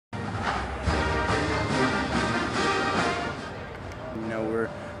we're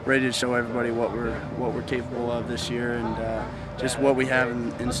ready to show everybody what we're capable of this year, and just what we have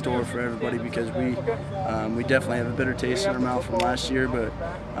in store for everybody, because we definitely have a bitter taste in our mouth from last year, but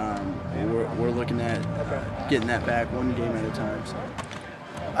we're looking at getting that back one game at a time. So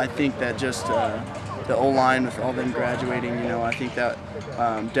I think that just the O-line with all them graduating, I think that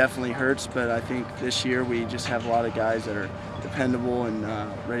definitely hurts, but I think this year we just have a lot of guys that are dependable and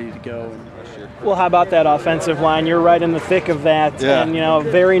ready to go. Well, how about that offensive line? You're right in the thick of that, yeah. And a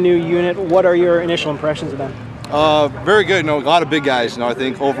very new unit. What are your initial impressions of them? Very good. A lot of big guys. I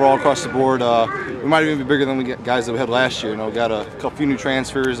think overall across the board, we might even be bigger than the guys that we had last year. We got a few new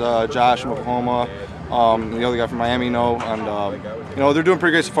transfers. Josh from Oklahoma, the other guy from Miami. And they're doing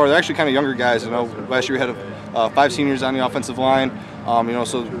pretty great so far. They're actually kind of younger guys. Last year we had 5 seniors on the offensive line.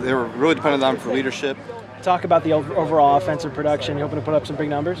 So they were really dependent on them for leadership. Talk about the overall offensive production. You hoping to put up some big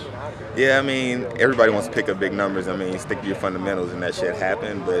numbers? Yeah, everybody wants to pick up big numbers. Stick to your fundamentals, and that shit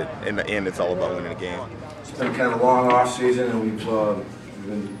happened. But in the end, it's all about winning the game. It's been kind of a long off season, and we've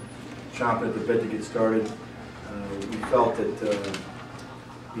been chomping at the bit to get started. We felt that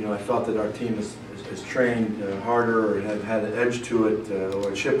I felt that our team has trained harder, or had an edge to it,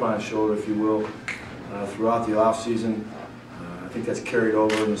 or a chip on its shoulder, if you will, throughout the off season. I think that's carried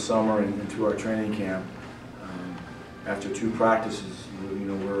over in the summer and into our training camp. After 2 practices,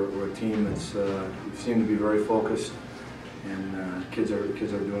 we're a team that's we seem to be very focused, and kids are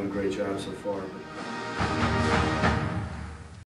doing a great job so far.